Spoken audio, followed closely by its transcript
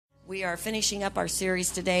We are finishing up our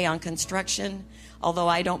series today on construction, although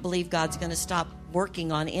I don't believe God's going to stop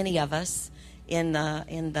working on any of us in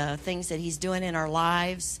the things that He's doing in our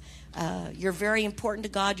lives. You're very important to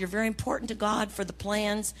God. You're very important to God for the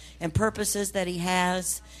plans and purposes that He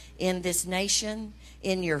has in this nation,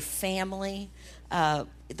 in your family.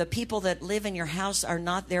 The people that live in your house are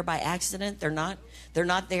not there by accident. They're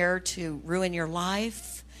not there to ruin your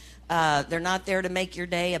life. They're not there to make your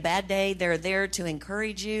day a bad day. They're there to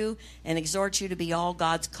encourage you and exhort you to be all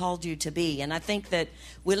God's called you to be. And I think that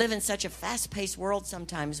we live in such a fast-paced world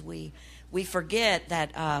sometimes we forget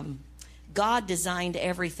that God designed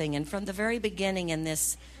everything. And from the very beginning in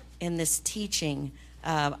this teaching,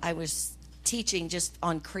 I was teaching just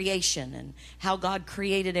on creation and how God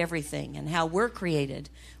created everything and how we're created.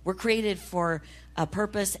 We're created for a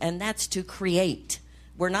purpose, and that's to create.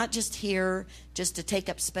 We're not just here just to take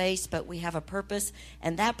up space, but we have a purpose,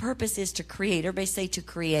 and that purpose is to create. Everybody say to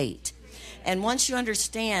create. And once you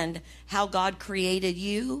understand how God created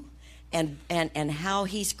you and how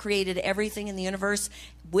He's created everything in the universe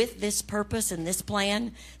with this purpose and this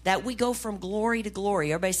plan, that we go from glory to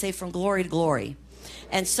glory. Everybody say from glory to glory.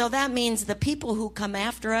 And so that means the people who come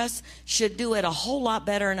after us should do it a whole lot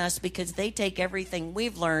better than us, because they take everything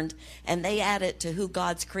we've learned and they add it to who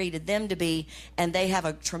God's created them to be, and they have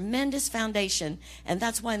a tremendous foundation. And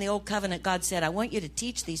that's why in the Old Covenant God said, I want you to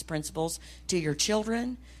teach these principles to your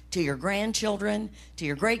children, to your grandchildren, to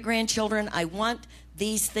your great-grandchildren. I want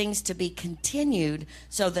these things to be continued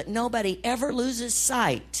so that nobody ever loses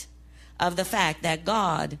sight of the fact that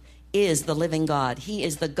God is the living God. He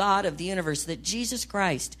is the God of the universe, that Jesus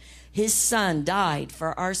Christ, His Son, died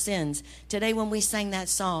for our sins. Today when we sang that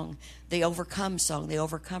song, the Overcomer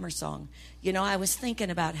song, you know, I was thinking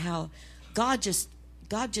about how God just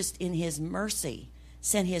in His mercy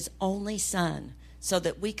sent His only Son so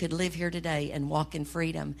that we could live here today and walk in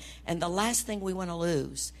freedom. And the last thing we want to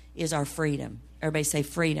lose is our freedom. Everybody say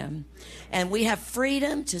freedom. And we have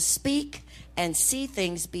freedom to speak and see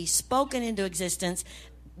things be spoken into existence.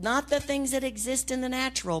 Not the things that exist in the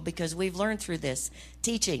natural, because we've learned through this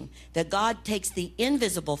teaching that God takes the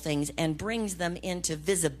invisible things and brings them into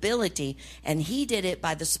visibility, and He did it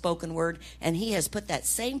by the spoken word, and He has put that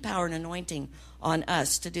same power and anointing on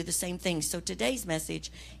us to do the same thing. So today's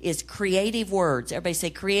message is creative words. Everybody say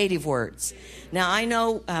creative words. Now, I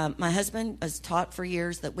know my husband has taught for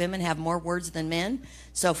years that women have more words than men,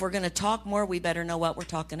 so if we're going to talk more, we better know what we're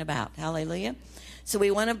talking about. Hallelujah. So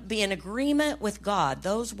we want to be in agreement with God.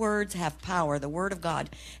 Those words have power, the Word of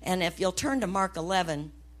God. And if you'll turn to Mark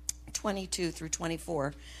 11, 22 through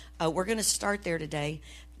 24, we're going to start there today.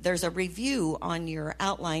 There's a review on your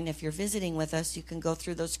outline. If you're visiting with us, you can go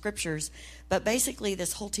through those scriptures. But basically,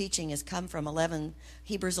 this whole teaching has come from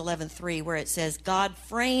Hebrews 11:3, where it says, God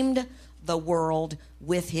framed the world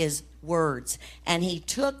with His words, and He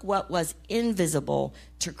took what was invisible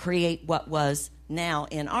to create what was now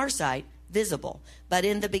in our sight visible. But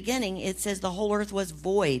in the beginning, it says the whole earth was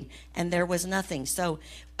void and there was nothing. So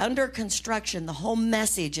under construction, the whole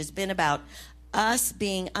message has been about us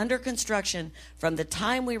being under construction. From the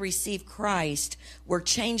time we receive Christ, we're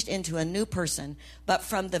changed into a new person. But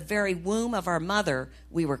from the very womb of our mother,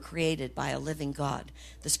 we were created by a living God.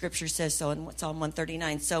 The scripture says so in Psalm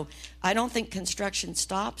 139. So I don't think construction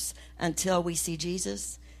stops until we see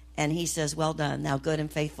Jesus. And He says, well done, thou good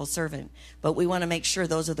and faithful servant. But we want to make sure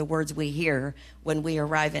those are the words we hear when we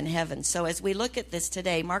arrive in heaven. So as we look at this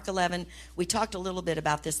today, Mark 11, we talked a little bit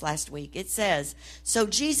about this last week. It says, so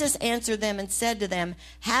Jesus answered them and said to them,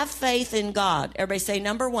 have faith in God. Everybody say,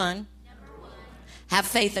 number one, have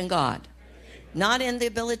faith in God. Not in the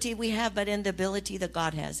ability we have, but in the ability that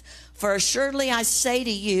God has. For assuredly I say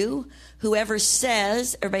to you, whoever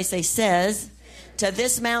says, everybody say says, to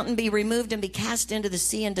this mountain be removed and be cast into the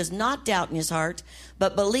sea, and does not doubt in his heart,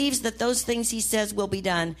 but believes that those things he says will be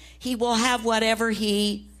done, he will have whatever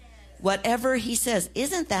he says.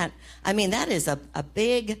 Isn't that, I mean, that is a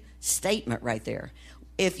big statement right there.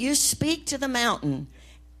 If you speak to the mountain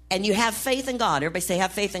and you have faith in God, everybody say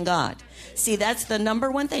have faith in God. See, that's the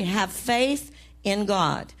number one thing. Have faith in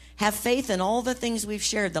God. Have faith in all the things we've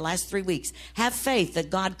shared the last 3 weeks. Have faith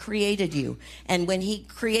that God created you. And when He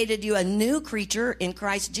created you a new creature in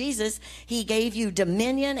Christ Jesus, He gave you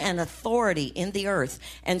dominion and authority in the earth.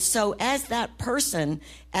 And so as that person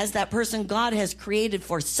God has created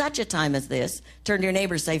for such a time as this, turn to your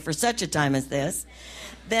neighbor and say, for such a time as this,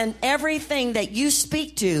 then everything that you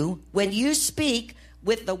speak to, when you speak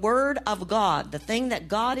with the word of God, the thing that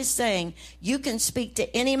God is saying, you can speak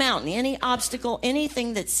to any mountain, any obstacle,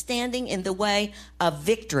 anything that's standing in the way of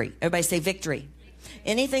victory. Everybody say victory.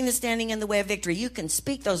 Anything that's standing in the way of victory, you can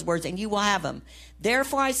speak those words and you will have them.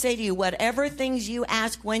 Therefore, I say to you, whatever things you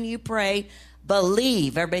ask when you pray,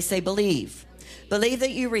 believe. Everybody say believe. Believe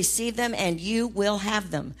that you receive them and you will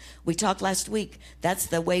have them. We talked last week. That's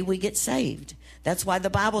the way we get saved. That's why the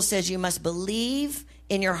Bible says you must believe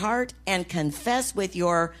in your heart and confess with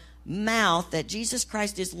your mouth that Jesus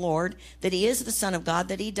Christ is Lord, that he is the Son of God,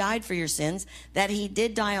 that he died for your sins, that he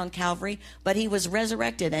did die on Calvary, but he was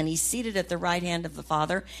resurrected and he's seated at the right hand of the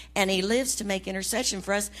Father, and he lives to make intercession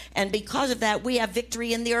for us. And because of that, we have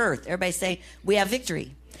victory in the earth. Everybody say, we have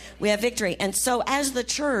victory. We have victory. And so as the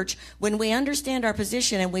church, when we understand our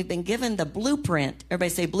position and we've been given the blueprint, everybody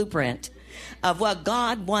say blueprint, of what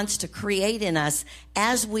God wants to create in us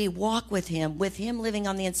as we walk with him living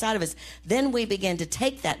on the inside of us, then we begin to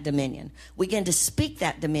take that dominion. We begin to speak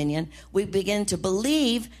that dominion. We begin to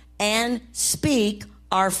believe and speak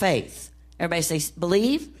our faith. Everybody say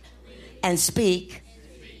believe and speak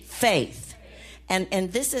faith.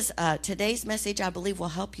 And this is today's message, I believe, will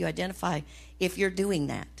help you identify if you're doing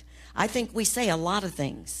that. I think we say a lot of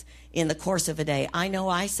things in the course of a day. I know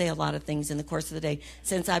I say a lot of things in the course of the day.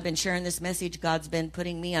 Since I've been sharing this message, God's been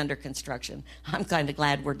putting me under construction. I'm kind of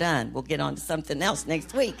glad we're done. We'll get on to something else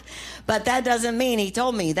next week. But that doesn't mean, he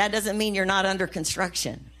told me, that doesn't mean you're not under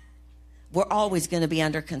construction. We're always going to be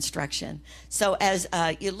under construction. So as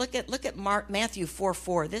you look at Matthew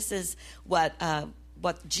 4:4, this is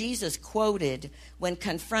what Jesus quoted when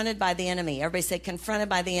confronted by the enemy. Everybody say confronted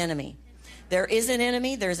by the enemy. There is an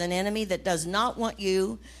enemy. There's an enemy that does not want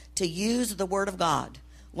you to use the word of God.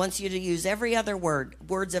 Wants you to use every other word,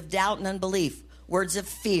 words of doubt and unbelief, words of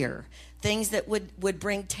fear, things that would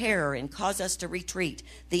bring terror and cause us to retreat.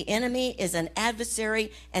 The enemy is an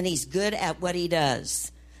adversary, and he's good at what he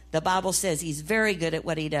does. The Bible says he's very good at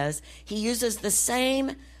what he does. He uses the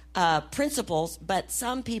same principles, but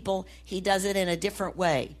some people, he does it in a different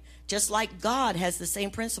way. Just like God has the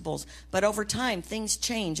same principles, but over time things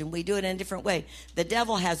change and we do it in a different way. The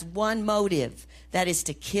devil has one motive, that is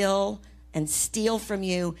to kill and steal from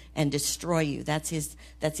you and destroy you. That's his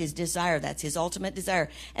desire. That's his ultimate desire.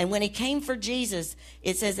 And when he came for Jesus,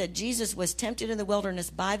 it says that Jesus was tempted in the wilderness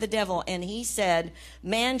by the devil, and he said,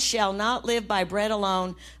 man shall not live by bread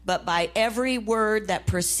alone, but by every word that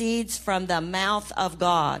proceeds from the mouth of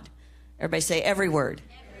God. Everybody say every word.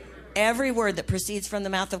 Every word that proceeds from the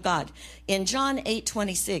mouth of God. In John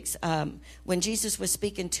 8:26, when Jesus was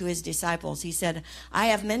speaking to his disciples, he said, I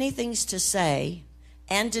have many things to say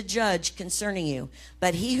and to judge concerning you,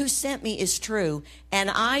 but he who sent me is true, and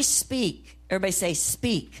I speak. Everybody say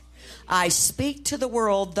speak. I speak to the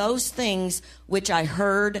world those things which I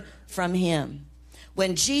heard from him.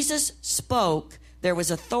 When Jesus spoke, there was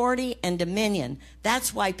authority and dominion.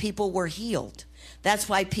 That's why people were healed. That's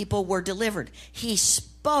why people were delivered. He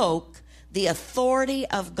spoke the authority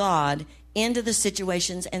of God into the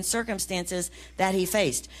situations and circumstances that he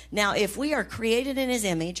faced. Now, if we are created in his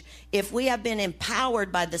image, if we have been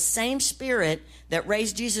empowered by the same Spirit that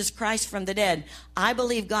raised Jesus Christ from the dead, I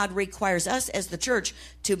believe God requires us as the church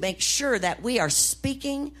to make sure that we are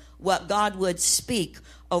speaking what God would speak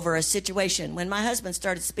over a situation. When my husband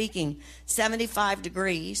started speaking, 75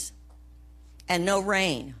 degrees and no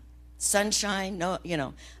rain. Sunshine, no,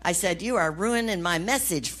 I said, you are ruining my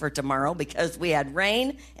message for tomorrow because we had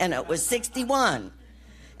rain and it was 61.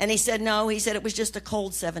 And he said, no, he said it was just a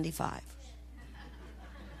cold 75.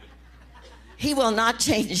 He will not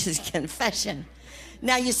change his confession.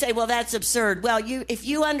 Now you say, well, that's absurd. Well, if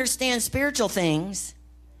you understand spiritual things,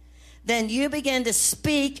 then you begin to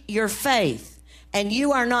speak your faith. And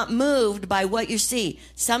you are not moved by what you see.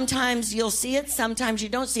 Sometimes you'll see it, sometimes you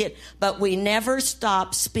don't see it, but we never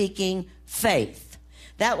stop speaking faith.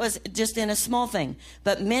 That was just in a small thing.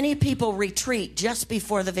 But many people retreat just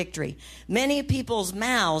before the victory. Many people's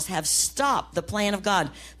mouths have stopped the plan of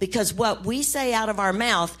God because what we say out of our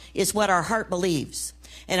mouth is what our heart believes.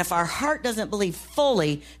 And if our heart doesn't believe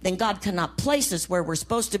fully, then God cannot place us where we're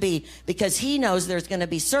supposed to be because he knows there's going to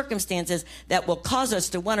be circumstances that will cause us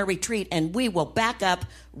to want to retreat, and we will back up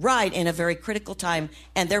right in a very critical time,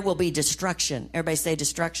 and there will be destruction. Everybody say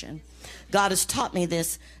destruction. God has taught me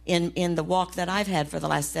this in the walk that I've had for the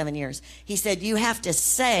last 7 years. He said, you have to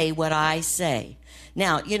say what I say.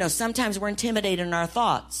 Now, sometimes we're intimidated in our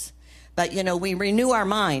thoughts. But, we renew our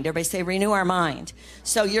mind. Everybody say renew our mind.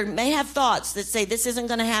 So you may have thoughts that say this isn't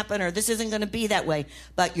going to happen or this isn't going to be that way.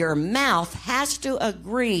 But your mouth has to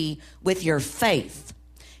agree with your faith.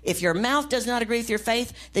 If your mouth does not agree with your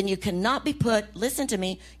faith, then you cannot be put, listen to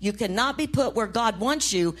me, you cannot be put where God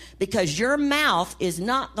wants you because your mouth is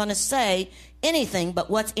not going to say anything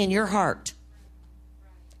but what's in your heart.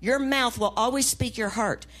 Your mouth will always speak your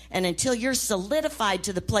heart. And until you're solidified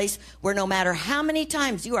to the place where no matter how many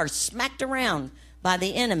times you are smacked around by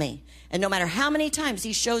the enemy, and no matter how many times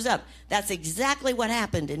he shows up, that's exactly what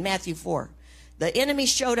happened in Matthew 4. The enemy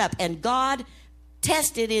showed up, and God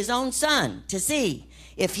tested his own son to see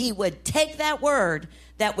if he would take that word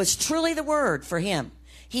that was truly the word for him.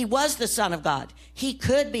 He was the Son of God. He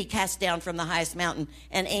could be cast down from the highest mountain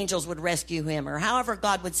and angels would rescue him, or however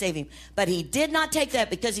God would save him. But he did not take that,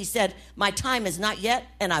 because he said, my time is not yet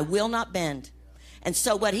and I will not bend. And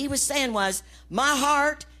so what he was saying was, my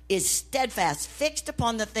heart is steadfast, fixed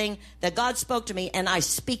upon the thing that God spoke to me, and I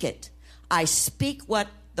speak it. I speak what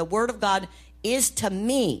the word of God is to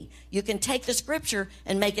me. You can take the scripture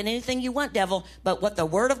and make it anything you want, devil, but what the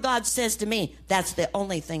word of God says to me, that's the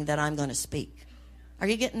only thing that I'm going to speak. Are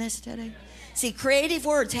you getting this today? See, creative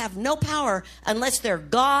words have no power unless they're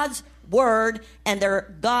God's word and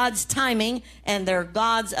they're God's timing and they're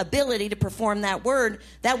God's ability to perform that word.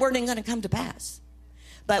 That word ain't going to come to pass.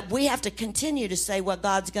 But we have to continue to say what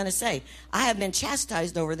God's going to say. I have been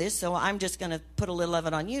chastised over this, so I'm just going to put a little of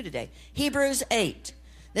it on you today. Hebrews 8.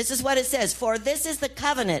 This is what it says. For this is the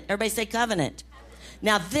covenant. Everybody say covenant.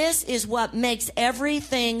 Now, this is what makes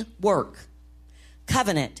everything work.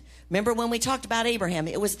 Covenant. Remember when we talked about Abraham?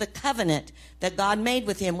 It was the covenant that God made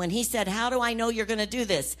with him when he said, how do I know you're going to do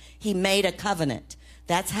this? He made a covenant.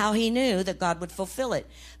 That's how he knew that God would fulfill it.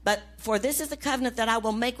 But for this is the covenant that I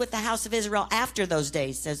will make with the house of Israel after those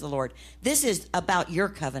days, says the Lord. This is about your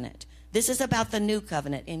covenant. This is about the new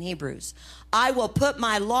covenant in Hebrews. I will put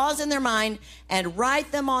my laws in their mind and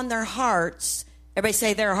write them on their hearts. Everybody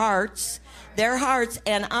say their hearts. Their hearts,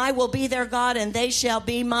 and I will be their God, and they shall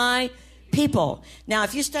be my people. Now,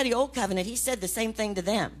 if you study Old Covenant, he said the same thing to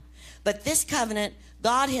them. But this covenant,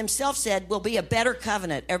 God himself said, will be a better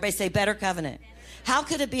covenant. Everybody say better covenant. How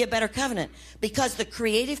could it be a better covenant? Because the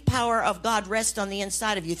creative power of God rests on the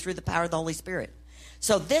inside of you through the power of the Holy Spirit.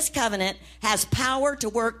 So this covenant has power to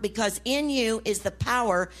work because in you is the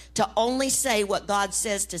power to only say what God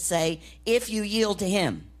says to say if you yield to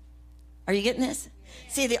him. Are you getting this?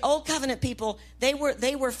 See, the old covenant people, they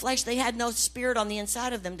were flesh. They had no spirit on the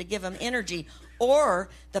inside of them to give them energy or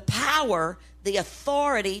the power, the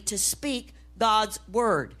authority to speak God's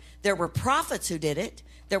word. There were prophets who did it.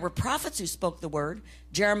 There were prophets who spoke the word.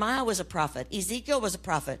 Jeremiah was a prophet. Ezekiel was a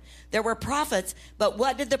prophet. There were prophets, but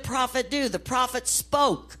what did the prophet do? The prophet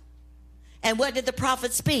spoke. And what did the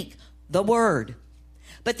prophet speak? The word.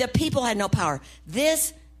 But the people had no power.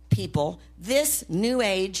 This people, this new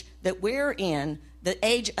age that we're in, the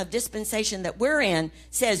age of dispensation that we're in,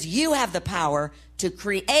 says you have the power to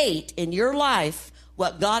create in your life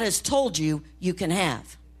what God has told you you can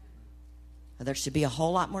have. Well, there should be a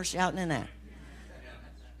whole lot more shouting than that.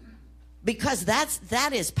 Because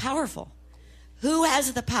that is powerful. Who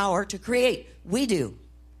has the power to create? We do.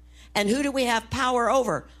 And who do we have power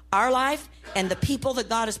over? Our life and the people that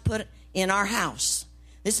God has put in our house.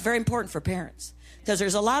 This is very important for parents. Because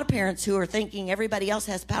there's a lot of parents who are thinking everybody else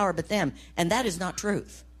has power but them. And that is not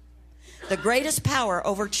truth. The greatest power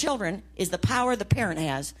over children is the power the parent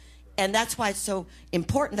has. And that's why it's so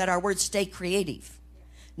important that our words stay creative.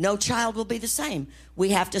 No child will be the same.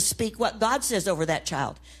 We have to speak what God says over that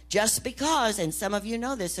child. Just because, and some of you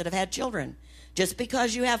know this that have had children, just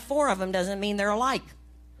because you have 4 of them doesn't mean they're alike.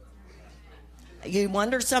 You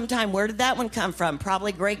wonder sometime, where did that one come from?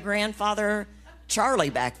 Probably great-grandfather Charlie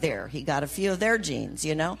back there. He got a few of their genes,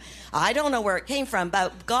 you know. I don't know where it came from,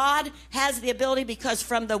 but God has the ability because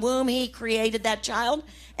from the womb he created that child.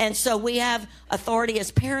 And so we have authority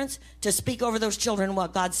as parents to speak over those children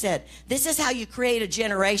what God said. This is how you create a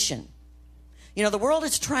generation. You know, the world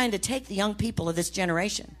is trying to take the young people of this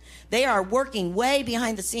generation. They are working way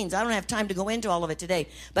behind the scenes. I don't have time to go into all of it today.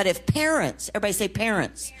 But if parents, everybody say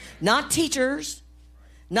parents, not teachers,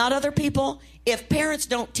 not other people, if parents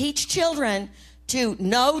don't teach children to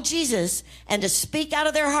know Jesus and to speak out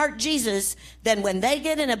of their heart Jesus, then when they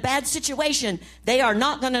get in a bad situation, they are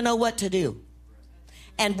not going to know what to do.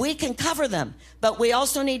 And we can cover them, but we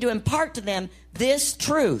also need to impart to them this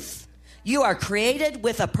truth. You are created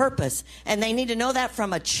with a purpose, and they need to know that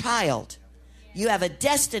from a child. You have a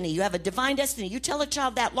destiny. You have a divine destiny. You tell a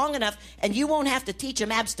child that long enough, and you won't have to teach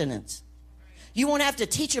them abstinence. You won't have to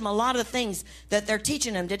teach them a lot of the things that they're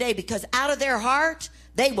teaching them today, because out of their heart,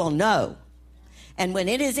 they will know. And when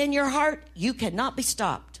it is in your heart, you cannot be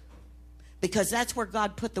stopped, because that's where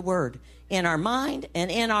God put the word, in our mind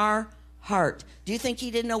and in our heart. Do you think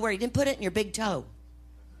he didn't know where? He didn't put it in your big toe.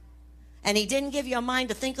 And he didn't give you a mind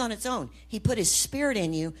to think on its own. He put his spirit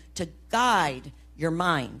in you to guide your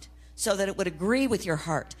mind so that it would agree with your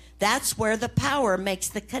heart. That's where the power makes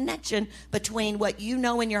the connection between what you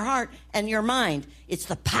know in your heart and your mind. It's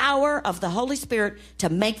the power of the Holy Spirit to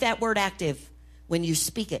make that word active when you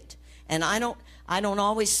speak it. And I don't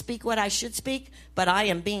always speak what I should speak, but I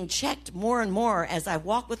am being checked more and more as I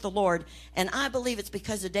walk with the Lord. And I believe it's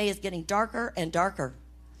because the day is getting darker and darker.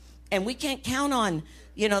 And we can't count on,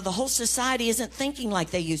 the whole society isn't thinking like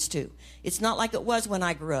they used to. It's not like it was when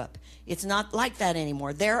I grew up. It's not like that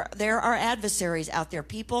anymore. There are adversaries out there,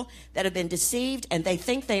 people that have been deceived, and they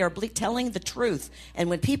think they are telling the truth. And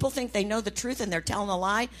when people think they know the truth and they're telling a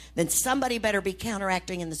lie, then somebody better be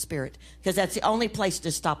counteracting in the spirit, because that's the only place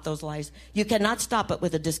to stop those lies. You cannot stop it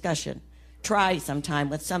with a discussion. Try sometime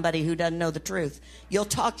with somebody who doesn't know the truth. You'll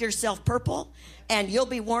talk yourself purple, and you'll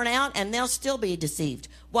be worn out, and they'll still be deceived.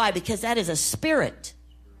 Why? Because that is a spirit.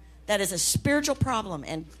 That is a spiritual problem,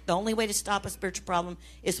 and the only way to stop a spiritual problem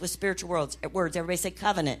is with spiritual words. Everybody say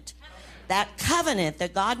covenant. That covenant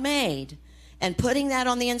that God made and putting that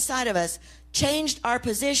on the inside of us changed our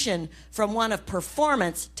position from one of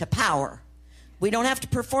performance to power. We don't have to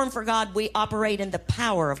perform for God. We operate in the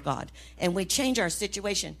power of God, and we change our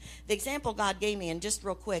situation. The example God gave me, and just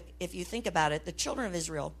real quick, if you think about it, the children of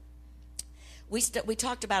Israel, we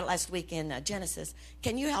talked about it last week in Genesis.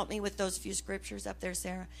 Can you help me with those few scriptures up there,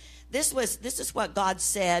 Sarah? This is what God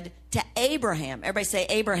said to Abraham. Everybody say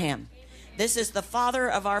Abraham. This is the father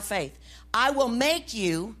of our faith. I will make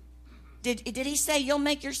you. Did he say you'll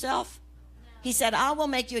make yourself? He said, I will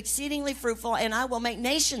make you exceedingly fruitful, and I will make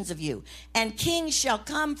nations of you, and kings shall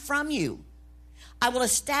come from you. I will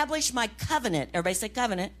establish my covenant. Everybody say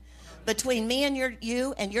covenant. Between me and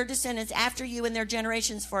you and your descendants after you and their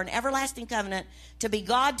generations for an everlasting covenant to be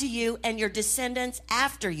God to you and your descendants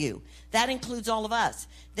after you. That includes all of us.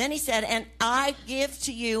 Then he said, and I give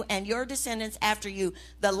to you and your descendants after you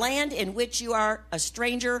the land in which you are a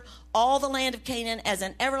stranger, all the land of Canaan as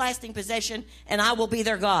an everlasting possession, and I will be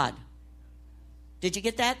their God. Did you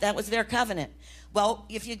get that? That was their covenant. Well,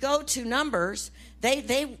 if you go to Numbers,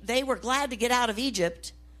 they were glad to get out of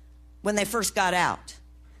Egypt when they first got out.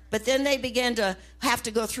 But then they began to have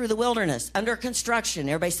to go through the wilderness, under construction.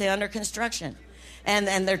 Everybody say under construction.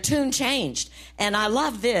 And their tune changed. And I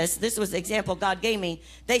love this. This was the example God gave me.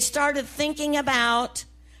 They started thinking about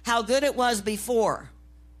how good it was before.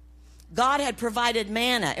 God had provided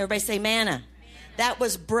manna. Everybody say manna. That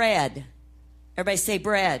was bread. Everybody say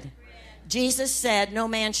bread. Jesus said, no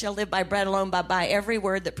man shall live by bread alone, but by every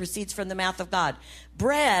word that proceeds from the mouth of God.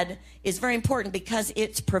 Bread is very important because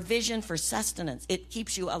it's provision for sustenance. It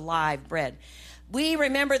keeps you alive, bread. We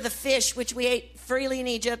remember the fish which we ate freely in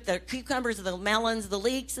Egypt, the cucumbers, the melons, the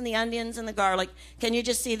leeks, and the onions, and the garlic. Can you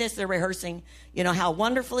just see this? They're rehearsing, how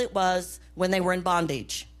wonderful it was when they were in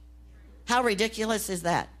bondage. How ridiculous is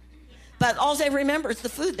that? But all they remember is the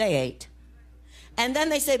food they ate. And then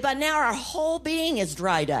they say, but now our whole being is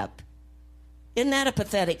dried up. Isn't that a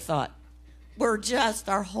pathetic thought?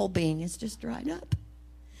 Our whole being is just dried up.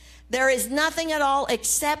 There is nothing at all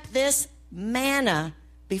except this manna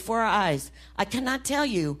before our eyes. I cannot tell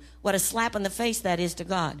you what a slap in the face that is to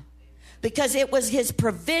God, because it was his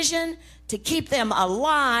provision to keep them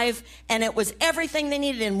alive, and it was everything they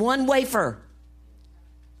needed in one wafer.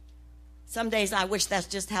 Some days I wish that's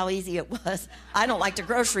just how easy it was. I don't like to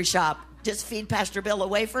grocery shop. Just feed Pastor Bill a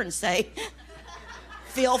wafer and say,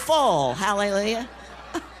 feel full. Hallelujah.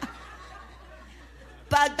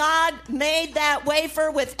 But God made that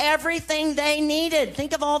wafer with everything they needed.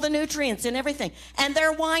 Think of all the nutrients and everything. And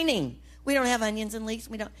they're whining. We don't have onions and leeks.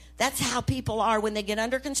 That's how people are when they get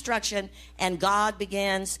under construction and God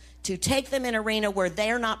begins to take them in an arena where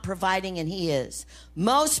they're not providing and he is.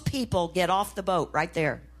 Most people get off the boat right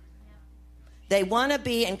there. They want to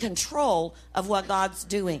be in control of what God's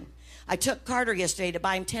doing. I took Carter yesterday to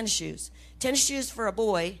buy him tennis shoes. Tennis shoes for a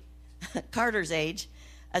boy, Carter's age,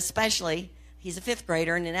 especially. He's a fifth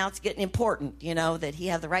grader, and now it's getting important, that he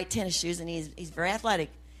have the right tennis shoes, and he's very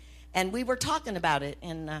athletic. And we were talking about it,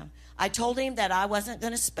 and I told him that I wasn't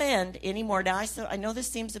going to spend any more. Now, I know this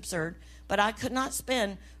seems absurd, but I could not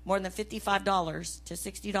spend more than $55 to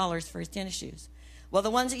 $60 for his tennis shoes. Well,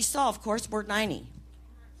 the ones he saw, of course, were $90.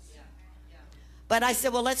 But I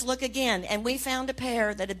said, well, let's look again. And we found a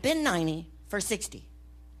pair that had been $90 for $60.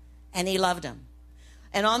 And he loved them.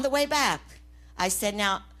 And on the way back, I said,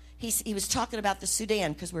 now, he was talking about the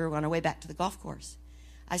Sudan because we were on our way back to the golf course.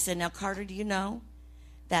 I said, now, Carter, do you know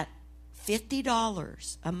that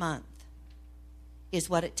 $50 a month is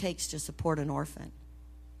what it takes to support an orphan?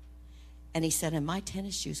 And he said, and my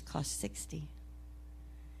tennis shoes cost $60. And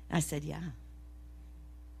I said, yeah.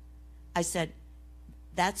 I said,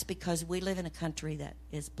 that's because we live in a country that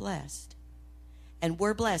is blessed. And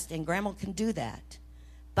we're blessed, and Grandma can do that.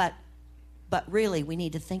 But really, we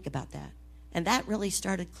need to think about that. And that really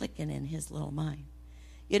started clicking in his little mind.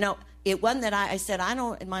 You know, it wasn't that I said, I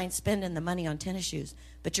don't mind spending the money on tennis shoes,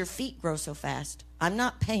 but your feet grow so fast. I'm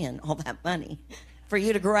not paying all that money for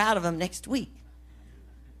you to grow out of them next week.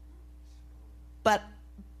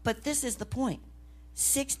 But this is the point.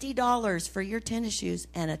 $60 for your tennis shoes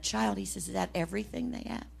and a child. He says, is that everything they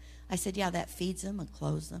have? I said, yeah, that feeds them and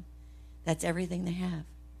clothes them. That's everything they have.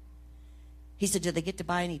 He said, do they get to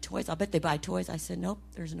buy any toys? I'll bet they buy toys. I said, nope,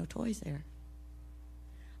 there's no toys there.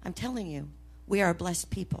 I'm telling you, we are a blessed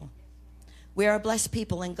people. We are a blessed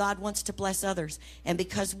people, and God wants to bless others. And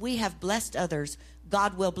because we have blessed others,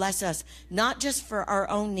 God will bless us, not just for our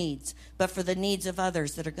own needs, but for the needs of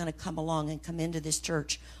others that are going to come along and come into this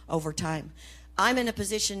church over time. I'm in a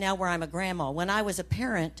position now where I'm a grandma. When I was a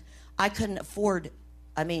parent, I couldn't afford,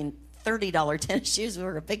 $30 tennis shoes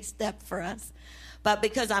were a big step for us. But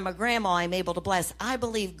because I'm a grandma, I'm able to bless. I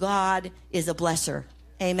believe God is a blesser.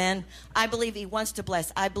 Amen. I believe he wants to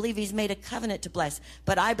bless. I believe he's made a covenant to bless.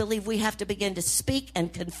 But I believe we have to begin to speak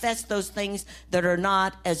and confess those things that are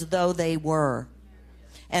not as though they were.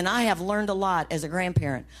 And I have learned a lot as a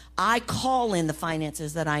grandparent. I call in the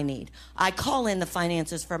finances that I need. I call in the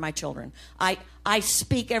finances for my children. I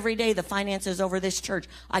speak every day the finances over this church.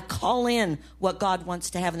 I call in what God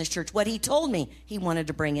wants to have in this church. What he told me he wanted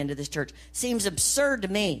to bring into this church seems absurd to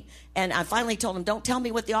me. And I finally told him, don't tell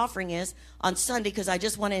me what the offering is on Sunday, because I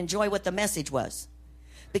just want to enjoy what the message was.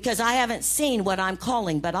 Because I haven't seen what I'm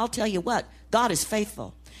calling. But I'll tell you what, God is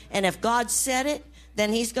faithful. And if God said it,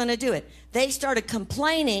 then he's going to do it. They started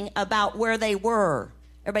complaining about where they were.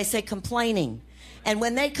 Everybody say complaining. And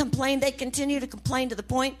when they complained, they continue to complain to the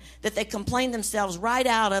point that they complained themselves right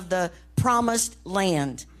out of the promised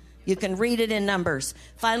land. You can read it in Numbers.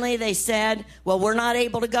 Finally, they said, well, we're not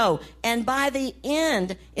able to go. And by the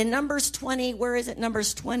end, in Numbers 20, where is it?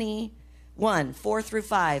 Numbers 21, 4 through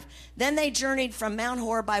 5. Then they journeyed from Mount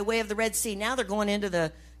Hor by way of the Red Sea. Now they're going into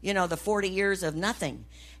the 40 years of nothing,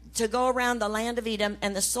 to go around the land of Edom,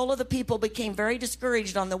 and the soul of the people became very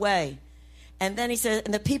discouraged on the way. And then he said,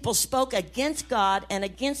 and the people spoke against God and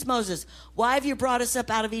against Moses. Why have you brought us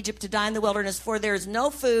up out of Egypt to die in the wilderness? For there is no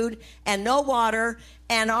food and no water,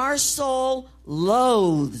 and our soul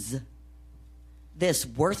loathes this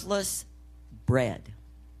worthless bread.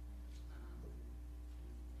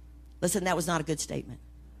 Listen, that was not a good statement.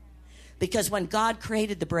 Because when God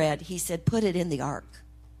created the bread, he said, put it in the ark.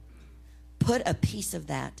 Put a piece of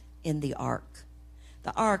that in the ark.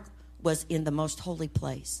 The ark was in the most holy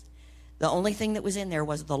place. The only thing that was in there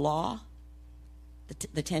was the law,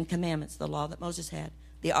 the 10 Commandments, the law that Moses had,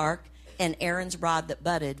 the ark, and Aaron's rod that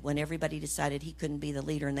budded when everybody decided he couldn't be the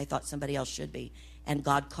leader and they thought somebody else should be. And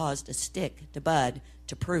God caused a stick to bud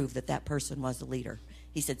to prove that that person was the leader.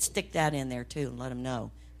 He said, stick that in there too and let them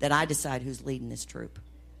know that I decide who's leading this troop.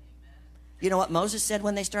 You know what Moses said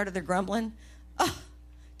when they started their grumbling? Oh,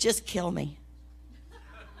 just kill me.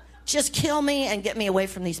 Just kill me and get me away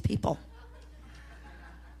from these people.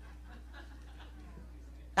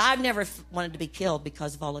 I've never wanted to be killed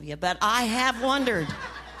because of all of you, but I have wondered.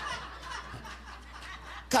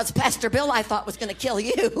 Because Pastor Bill, I thought, was going to kill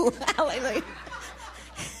you. Hallelujah.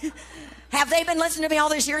 Have they been listening to me all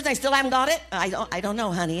these years and they still haven't got it? I don't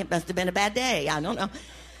know, honey. It must have been a bad day. I don't know.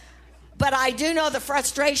 But I do know the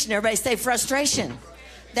frustration. Everybody say frustration.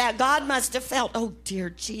 That God must have felt. Oh, dear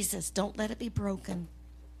Jesus, don't let it be broken.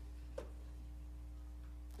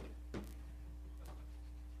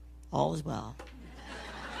 All is well.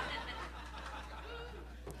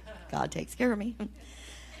 God takes care of me.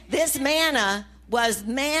 This manna was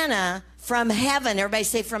manna from heaven. Everybody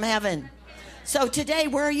say from heaven. So today,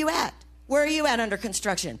 where are you at? Where are you at under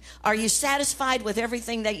construction? Are you satisfied with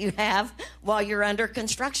everything that you have while you're under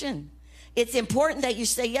construction? It's important that you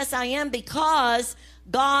say, yes, I am, because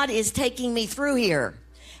God is taking me through here.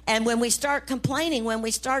 And when we start complaining, when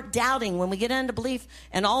we start doubting, when we get into belief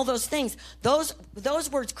and all those things, those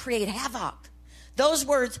words create havoc. Those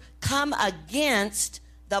words come against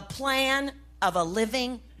the plan of a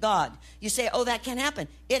living God. You say, oh, that can't happen.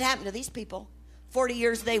 It happened to these people. 40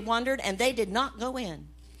 years they wandered, and they did not go in.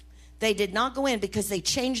 They did not go in because they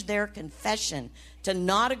changed their confession to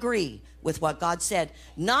not agree with what God said.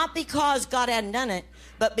 Not because God hadn't done it,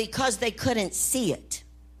 but because they couldn't see it.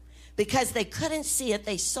 Because they couldn't see it,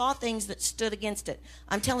 they saw things that stood against it.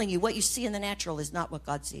 I'm telling you, what you see in the natural is not what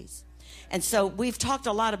God sees. And so we've talked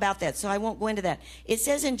a lot about that, so I won't go into that. It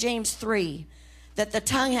says in James 3 that the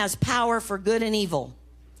tongue has power for good and evil.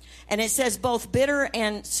 And it says both bitter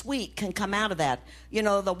and sweet can come out of that. You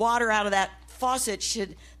know, the water out of that faucet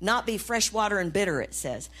should not be fresh water and bitter, it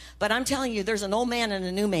says. But I'm telling you, there's an old man and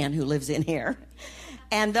a new man who lives in here.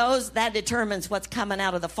 And that determines what's coming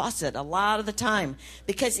out of the faucet a lot of the time.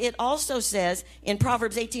 Because it also says in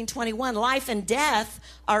Proverbs 18:21, life and death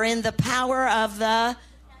are in the power of the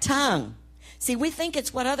tongue. See, we think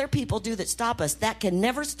it's what other people do that stop us. That can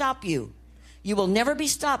never stop you. You will never be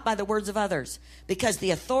stopped by the words of others, because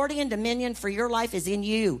the authority and dominion for your life is in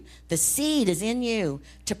you. The seed is in you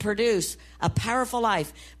to produce a powerful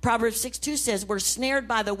life. Proverbs 6:2 says we're snared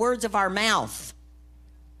by the words of our mouth.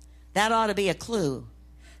 That ought to be a clue.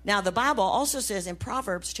 Now, the Bible also says in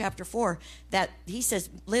Proverbs chapter 4 that he says,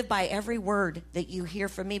 live by every word that you hear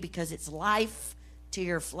from me, because it's life to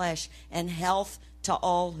your flesh and health to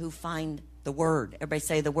all who find the word. Everybody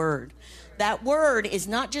say the word. That word is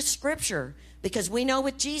not just scripture, because we know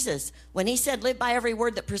with Jesus, when he said, live by every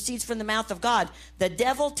word that proceeds from the mouth of God, the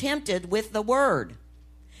devil tempted with the word.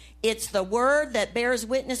 It's the word that bears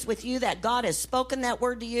witness with you that God has spoken that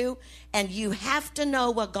word to you, and you have to know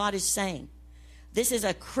what God is saying. This is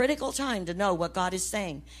a critical time to know what God is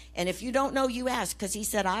saying. And if you don't know, you ask, because he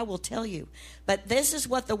said, I will tell you. But this is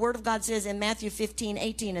what the word of God says in Matthew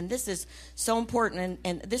 15:18, and this is so important,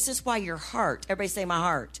 and this is why your heart, everybody say my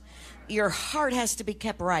heart. Your heart has to be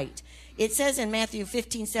kept right. It says in Matthew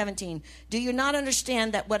 15:17, do you not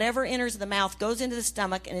understand that whatever enters the mouth goes into the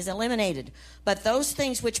stomach and is eliminated? But those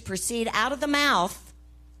things which proceed out of the mouth,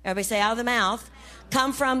 everybody say out of the mouth,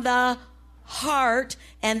 come from the heart,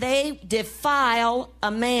 and they defile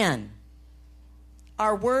a man.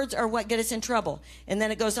 Our words are what get us in trouble. And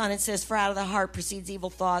then it goes on and says, for out of the heart proceeds evil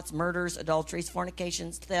thoughts, murders, adulteries,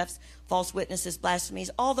 fornications, thefts, false witnesses, blasphemies,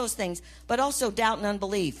 all those things, but also doubt and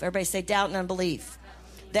unbelief. Everybody say doubt and unbelief.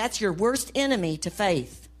 That's your worst enemy to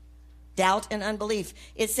faith. Doubt and unbelief.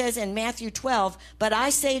 It says in Matthew 12, but I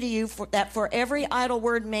say to you that for every idle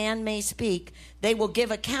word man may speak, they will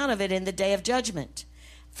give account of it in the day of judgment.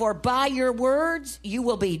 For by your words you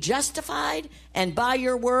will be justified, and by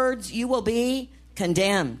your words you will be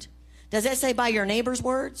condemned. Does that say by your neighbor's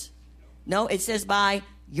words? No, it says by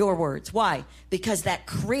your words. Why? Because that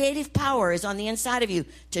creative power is on the inside of you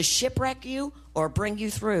to shipwreck you or bring you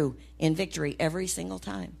through in victory every single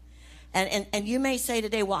time. And you may say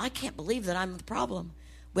today, well, I can't believe that I'm the problem.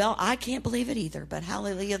 Well, I can't believe it either, but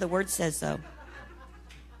hallelujah, the word says so.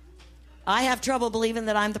 I have trouble believing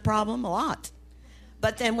that I'm the problem a lot.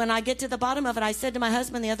 But then when I get to the bottom of it, I said to my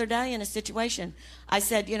husband the other day in a situation, I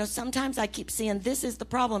said, sometimes I keep seeing this is the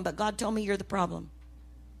problem, but God told me you're the problem.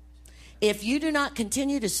 If you do not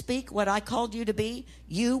continue to speak what I called you to be,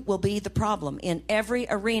 you will be the problem in every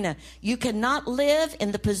arena. You cannot live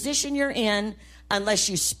in the position you're in unless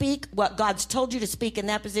you speak what God's told you to speak in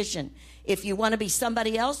that position. If you want to be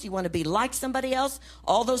somebody else, you want to be like somebody else,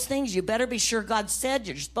 all those things, you better be sure God said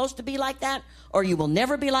you're supposed to be like that, or you will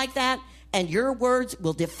never be like that. And your words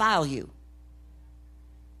will defile you.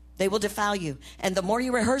 They will defile you. And the more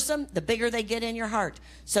you rehearse them, the bigger they get in your heart.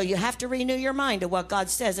 So you have to renew your mind to what God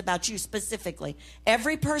says about you specifically.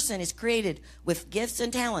 Every person is created with gifts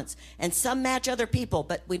and talents. And some match other people,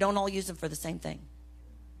 but we don't all use them for the same thing.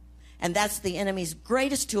 And that's the enemy's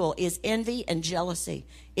greatest tool is envy and jealousy.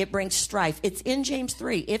 It brings strife. It's in James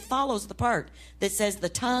 3. It follows the part that says the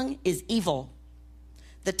tongue is evil.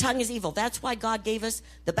 The tongue is evil. That's why God gave us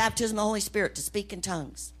the baptism of the Holy Spirit to speak in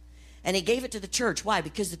tongues. And he gave it to the church. Why?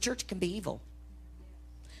 Because the church can be evil.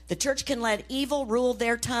 The church can let evil rule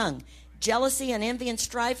their tongue. Jealousy and envy and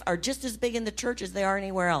strife are just as big in the church as they are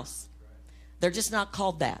anywhere else. They're just not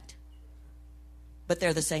called that. But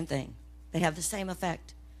they're the same thing. They have the same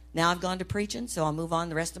effect. Now I've gone to preaching, so I'll move on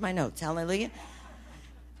the rest of my notes. Hallelujah.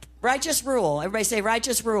 Righteous rule. Everybody say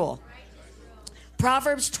righteous rule.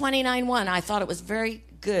 Proverbs 29:1. I thought it was very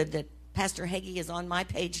good that Pastor Hagee is on my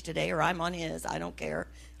page today, or I'm on his. I don't care.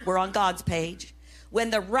 We're on God's page.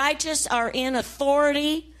 When the righteous are in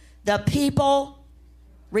authority, the people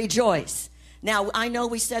rejoice. Now, I know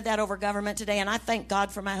we said that over government today, and I thank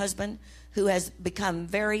God for my husband, who has become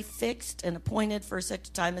very fixed and appointed for such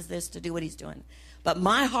a time as this to do what he's doing. But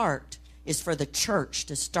my heart is for the church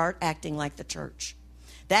to start acting like the church.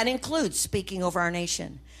 That includes speaking over our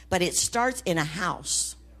nation. But it starts in a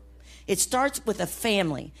house. It starts with a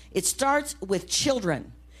family. It starts with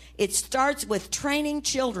children. It starts with training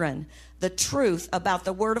children the truth about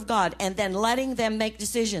the Word of God and then letting them make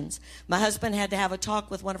decisions. My husband had to have a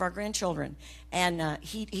talk with one of our grandchildren, and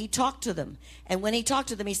he talked to them. And when he talked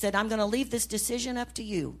to them, he said, I'm going to leave this decision up to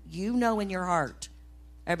you. You know in your heart.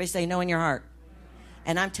 Everybody say, know in your heart.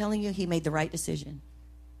 And I'm telling you, he made the right decision.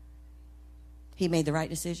 He made the right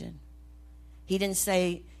decision. He didn't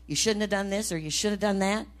say, you shouldn't have done this or you should have done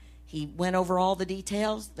that. He went over all the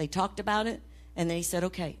details. They talked about it. And then he said,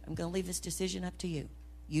 okay, I'm going to leave this decision up to you.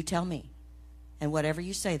 You tell me. And whatever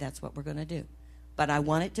you say, that's what we're going to do. But I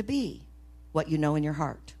want it to be what you know in your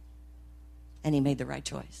heart. And he made the right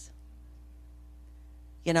choice.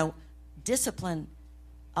 You know, discipline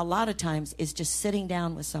a lot of times is just sitting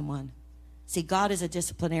down with someone. See, God is a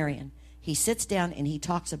disciplinarian. He sits down and he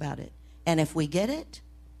talks about it. And if we get it,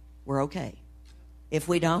 we're okay. If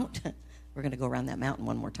we don't, we're going to go around that mountain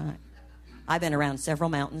one more time. I've been around several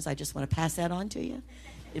mountains. I just want to pass that on to you.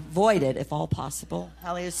 Avoid it if all possible.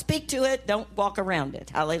 Hallelujah. Speak to it. Don't walk around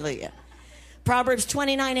it. Hallelujah. Proverbs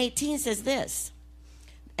 29:18 says this.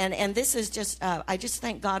 And this is just, I just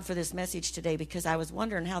thank God for this message today, because I was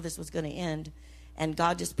wondering how this was going to end. And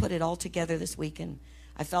God just put it all together this week. And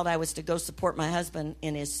I felt I was to go support my husband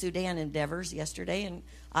in his Sudan endeavors yesterday. And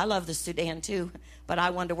I love the Sudan too. But I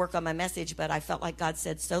wanted to work on my message. But I felt like God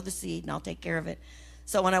said, sow the seed and I'll take care of it.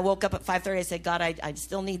 So when I woke up at 5:30, I said, God, I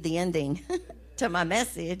still need the ending to my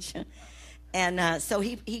message. And so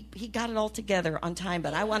he got it all together on time.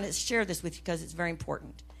 But I want to share this with you because it's very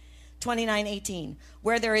important. 29:18.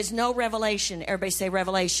 Where there is no revelation, everybody say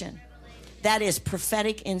revelation. That is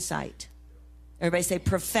prophetic insight. Everybody say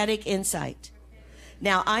prophetic insight.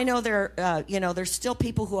 Now, I know there's still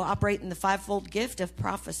people who operate in the fivefold gift of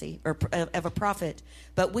prophecy, or of a prophet,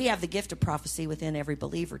 but we have the gift of prophecy within every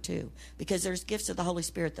believer too, because there's gifts of the Holy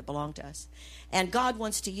Spirit that belong to us. And God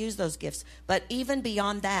wants to use those gifts. But even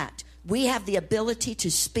beyond that, we have the ability to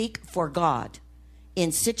speak for God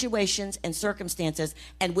in situations and circumstances,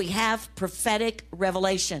 and we have prophetic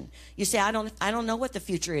revelation. You say, I don't know what the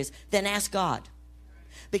future is. Then ask God.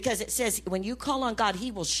 Because it says when you call on God, he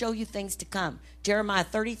will show you things to come. Jeremiah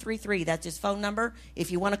 33:3, that's his phone number. If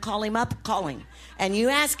you want to call him up, call him. And you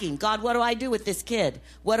ask him, God, what do I do with this kid?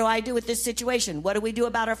 What do I do with this situation? What do we do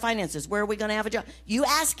about our finances? Where are we going to have a job? You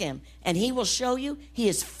ask him, and he will show you. He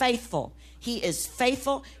is faithful. He is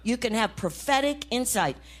faithful. You can have prophetic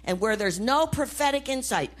insight. And where there's no prophetic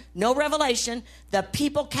insight, no revelation, the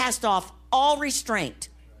people cast off all restraint.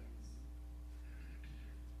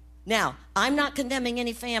 Now, I'm not condemning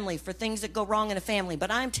any family for things that go wrong in a family,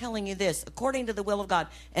 but I'm telling you this, according to the will of God,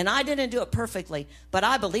 and I didn't do it perfectly, but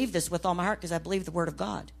I believe this with all my heart because I believe the word of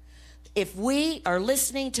God. If we are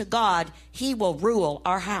listening to God, he will rule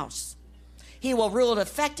our house. He will rule it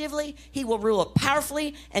effectively, he will rule it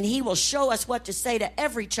powerfully, and he will show us what to say to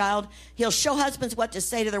every child. He'll show husbands what to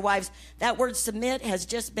say to their wives. That word submit has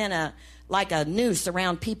just been like a noose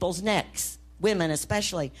around people's necks. Women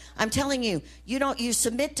especially. I'm telling you, you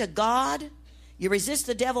submit to God, you resist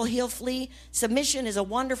the devil, he'll flee. Submission is a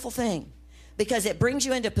wonderful thing because it brings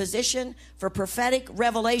you into position for prophetic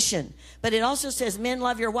revelation. But it also says, men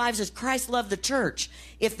love your wives as Christ loved the church.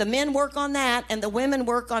 If the men work on that and the women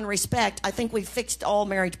work on respect, I think we've fixed all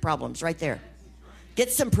marriage problems right there.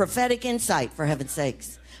 Get some prophetic insight, for heaven's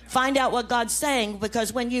sakes. Find out what God's saying,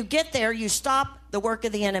 because when you get there, you stop the work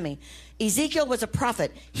of the enemy. Ezekiel was a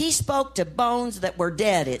prophet. He spoke to bones that were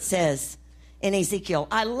dead, it says in Ezekiel.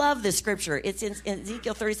 I love this scripture. It's in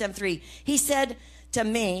Ezekiel 37:3. He said to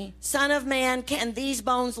me, son of man, can these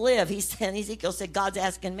bones live? And Ezekiel said, God's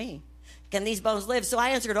asking me, can these bones live? So I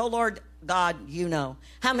answered, oh, Lord God, you know.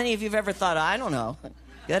 How many of you have ever thought, I don't know?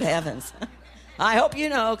 Good heavens. I hope you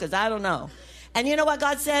know, because I don't know. And you know what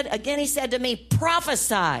God said? Again, he said to me,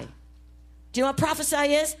 prophesy. Do you know what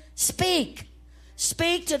prophesy is? Speak.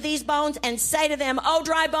 Speak to these bones and say to them, oh,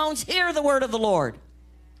 dry bones, hear the word of the Lord.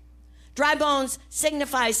 Dry bones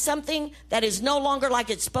signifies something that is no longer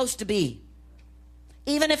like it's supposed to be,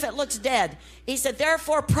 even if it looks dead. He said,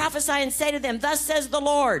 therefore prophesy and say to them, thus says the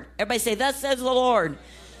Lord. Everybody say, thus says the Lord.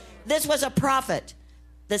 This was a prophet.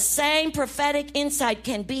 The same prophetic insight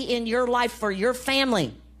can be in your life for your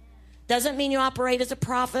family. Doesn't mean you operate as a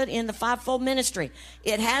prophet in the fivefold ministry.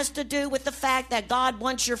 It has to do with the fact that God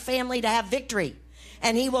wants your family to have victory.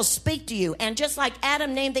 And he will speak to you. And just like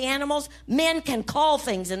Adam named the animals, men can call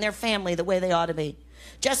things in their family the way they ought to be.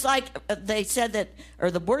 Just like they said that, or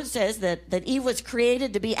the word says that Eve was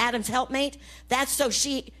created to be Adam's helpmate. That's so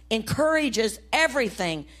she encourages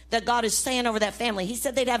everything that God is saying over that family. He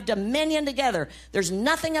said they'd have dominion together. There's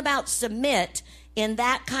nothing about submit in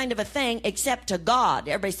that kind of a thing except to God.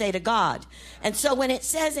 Everybody say to God. And so when it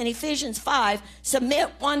says in Ephesians 5, submit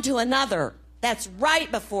one to another, that's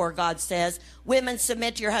right before God says, women,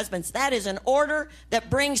 submit to your husbands. That is an order that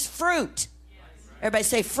brings fruit. Everybody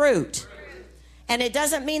say fruit. And it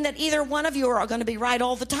doesn't mean that either one of you are going to be right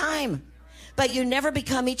all the time. But you never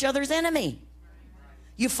become each other's enemy.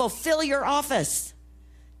 You fulfill your office.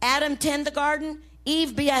 Adam tend the garden,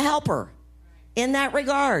 Eve be a helper in that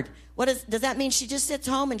regard. Does that mean she just sits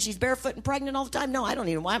home and she's barefoot and pregnant all the time? No, I don't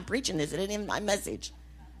even know why I'm preaching this. It isn't even my message.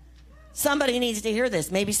 Somebody needs to hear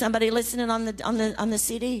this. Maybe somebody listening on the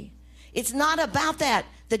CD. It's not about that.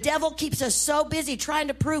 The devil keeps us so busy trying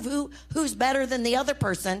to prove who's better than the other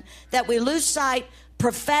person that we lose sight.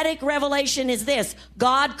 Prophetic revelation is this: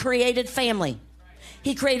 God created family.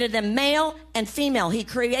 He created them male and female. He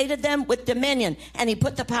created them with dominion, and he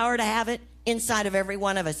put the power to have it inside of every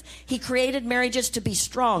one of us. He created marriages to be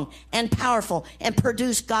strong and powerful and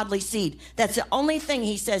produce godly seed. That's the only thing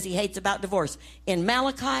he says he hates about divorce. In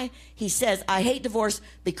Malachi, he says, I hate divorce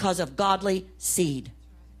because of godly seed.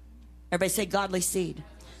 Everybody say godly seed.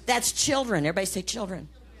 That's children. Everybody say children.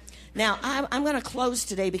 Now, I'm going to close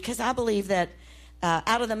today because I believe that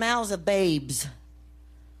out of the mouths of babes,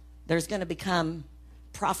 there's going to become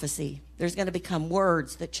prophecy. There's going to become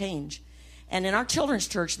words that change. And in our children's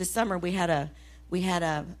church this summer, we had a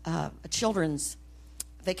children's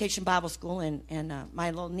vacation Bible school, and my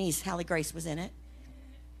little niece, Hallie Grace, was in it.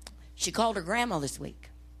 She called her grandma this week.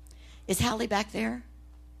 Is Hallie back there?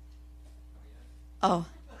 Oh.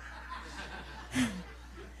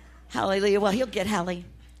 Hallelujah. Well, he'll get Hallie.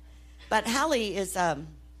 But Hallie is a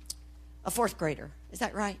fourth grader. Is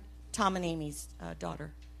that right? Tom and Amy's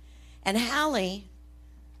daughter. And Hallie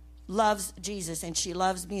loves Jesus, and she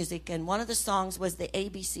loves music. And one of the songs was the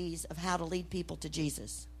ABCs of how to lead people to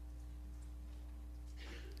Jesus.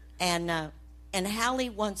 And Hallie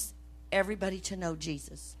wants everybody to know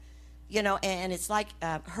Jesus. You know, and it's like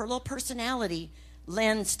her little personality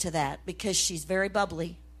lends to that because she's very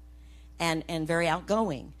bubbly and very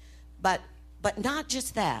outgoing. But not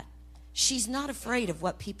just that. She's not afraid of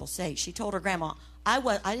what people say. She told her grandma, I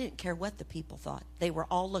didn't care what the people thought. They were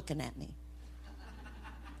all looking at me.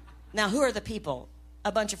 Now, who are the people?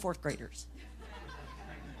 A bunch of fourth graders.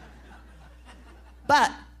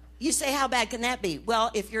 But you say, how bad can that be? Well,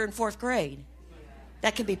 if you're in fourth grade,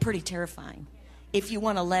 that can be pretty terrifying if you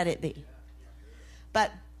want to let it be.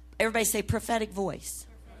 But everybody say prophetic voice.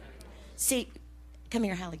 See, come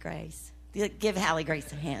here, Hallie Grace. Give Hallie Grace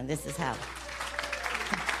a hand. This is Hallie.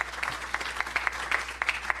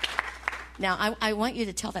 Now, I want you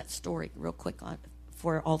to tell that story real quick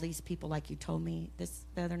for all these people like you told me the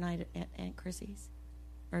other night at Aunt Chrissy's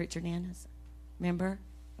or at your Nana's. Remember?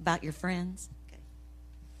 About your friends?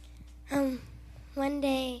 Okay. One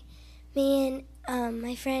day, me and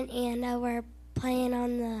my friend Anna were playing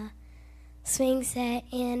on the swing set,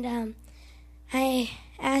 and I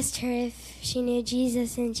asked her if she knew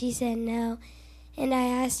Jesus, and she said no. And I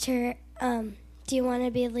asked her, do you want to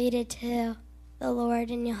be leaded to the Lord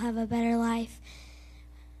and you'll have a better life?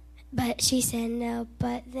 But she said no.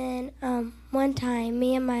 But then one time,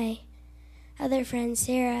 me and my other friend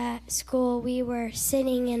Sarah at school, we were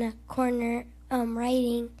sitting in a corner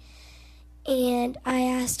writing, and I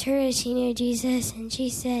asked her if she knew Jesus, and she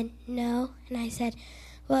said no. And I said,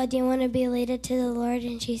 well, do you want to be leaded to the Lord?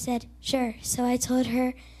 And she said, sure. So I told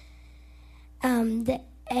her the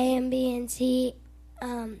A and B and C,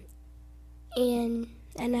 and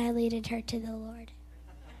I leaded her to the Lord.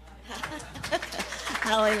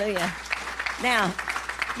 Hallelujah. Now,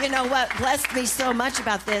 you know what blessed me so much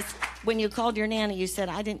about this? When you called your Nana, you said,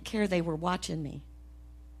 I didn't care they were watching me.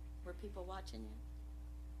 Were people watching you?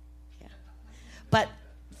 Yeah. But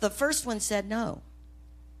the first one said no.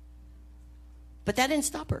 But that didn't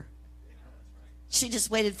stop her. She just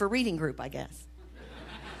waited for reading group, I guess.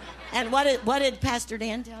 And what did Pastor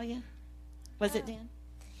Dan tell you? Was it Dan?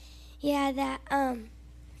 Yeah, that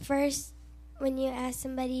first when you ask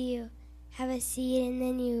somebody, you have a seed, and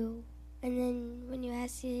then when you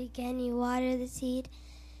ask it again, you water the seed,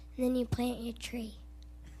 and then you plant your tree.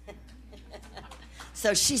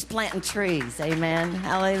 So she's planting trees. Amen.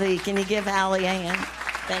 Hallelujah. Can you give Hallie a hand?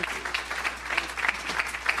 Thank you.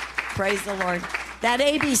 Praise the Lord. That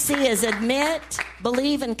ABC is admit,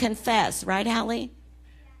 believe, and confess. Right, Hallie?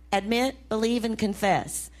 Admit, believe, and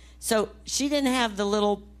confess. So she didn't have the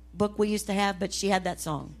little book we used to have, but she had that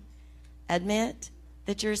song. Admit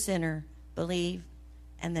that you're a sinner, believe,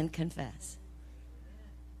 and then confess.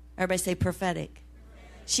 Everybody say prophetic.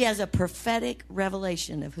 She has a prophetic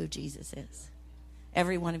revelation of who Jesus is.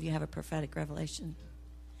 Every one of you have a prophetic revelation.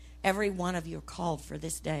 Every one of you are called for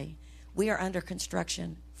this day. We are under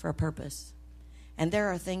construction for a purpose. And there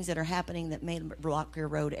are things that are happening that may block your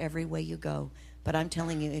road every way you go. But I'm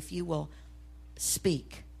telling you, if you will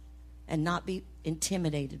speak and not be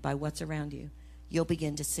intimidated by what's around you, you'll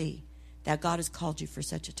begin to see that God has called you for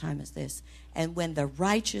such a time as this. And when the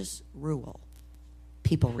righteous rule,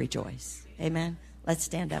 people rejoice. Amen? Let's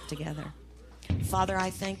stand up together. Father, I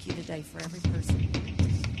thank you today for every person.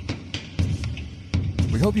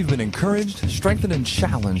 hope you've been encouraged, strengthened, and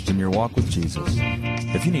challenged in your walk with Jesus.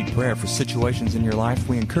 If you need prayer for situations in your life,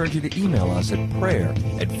 we encourage you to email us at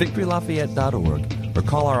prayer@victorylafayette.org or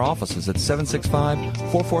call our offices at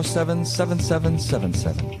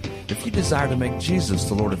 765-447-7777. If you desire to make Jesus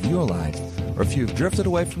the Lord of your life, or if you have drifted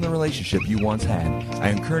away from the relationship you once had, I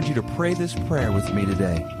encourage you to pray this prayer with me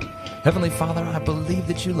today. Heavenly Father, I believe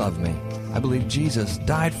that you love me. I believe Jesus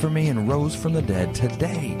died for me and rose from the dead.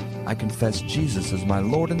 Today, I confess Jesus as my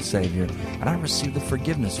Lord and Savior, and I receive the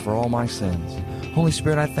forgiveness for all my sins. Holy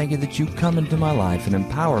Spirit, I thank you that you come into my life and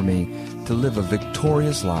empower me to live a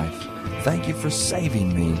victorious life. Thank you for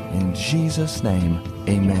saving me. In Jesus' name,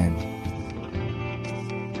 amen.